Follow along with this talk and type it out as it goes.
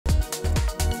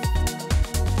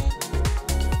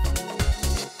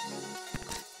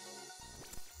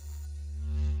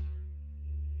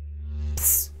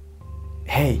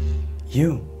Hey,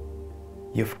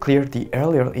 you've cleared the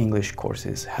earlier English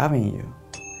courses, haven't you?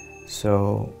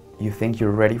 So, you think you're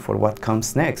ready for what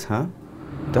comes next, huh?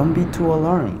 Don't be too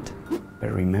alarmed,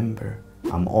 but remember,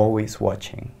 I'm always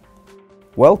watching.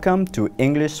 Welcome to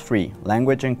English 3,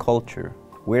 Language and Culture.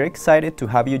 We're excited to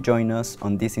have you join us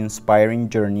on this inspiring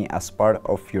journey as part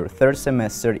of your third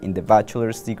semester in the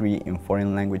bachelor's degree in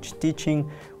foreign language teaching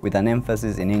with an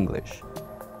emphasis in English.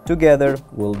 Together,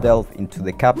 we'll delve into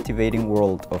the captivating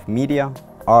world of media,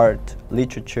 art,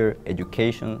 literature,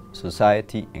 education,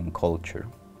 society, and culture.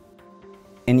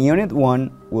 In Unit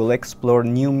 1, we'll explore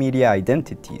new media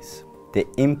identities, the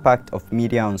impact of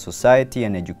media on society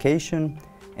and education,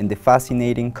 and the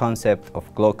fascinating concept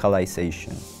of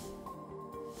globalization.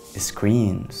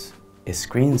 Screens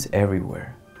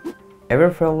everywhere. Ever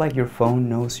felt like your phone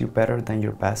knows you better than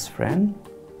your best friend?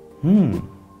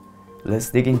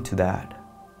 Let's dig into that.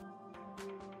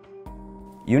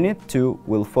 Unit 2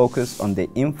 will focus on the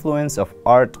influence of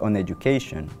art on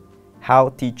education, how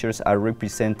teachers are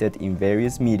represented in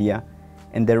various media,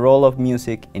 and the role of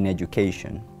music in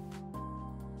education.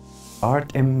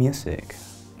 Art and music,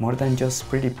 more than just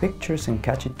pretty pictures and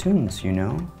catchy tunes, you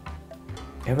know?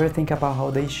 Ever think about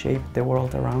how they shape the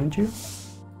world around you?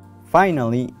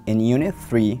 Finally, in Unit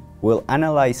 3, we'll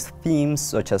analyze themes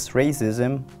such as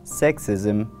racism,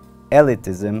 sexism,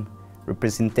 elitism,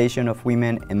 representation of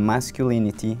women and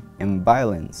masculinity, and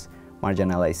violence,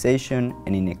 marginalization,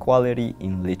 and inequality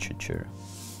in literature.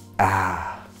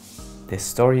 The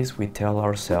stories we tell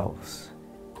ourselves.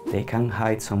 They can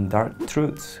hide some dark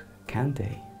truths, can't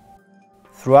they?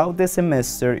 Throughout the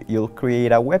semester, you'll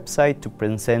create a website to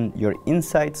present your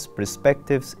insights,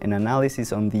 perspectives, and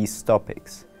analysis on these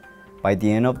topics. By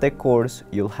the end of the course,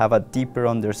 you'll have a deeper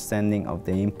understanding of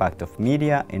the impact of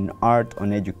media and art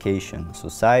on education,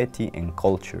 society, and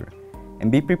culture,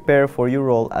 and be prepared for your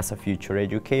role as a future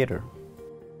educator.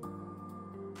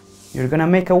 You're gonna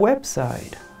make a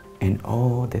website, and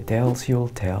all the tales you'll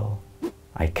tell.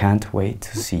 I can't wait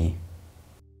to see.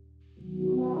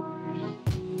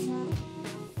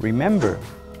 Remember,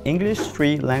 English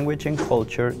 3 Language and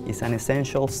Culture is an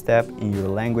essential step in your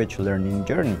language learning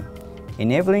journey,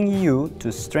 enabling you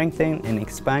to strengthen and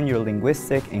expand your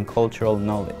linguistic and cultural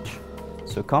knowledge.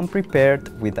 So come prepared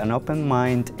with an open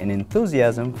mind and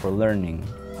enthusiasm for learning.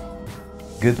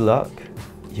 Good luck,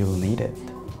 you'll need it.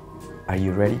 Are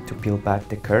you ready to peel back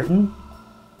the curtain?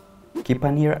 Keep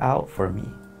an ear out for me.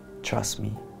 Trust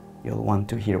me, you'll want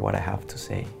to hear what I have to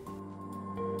say.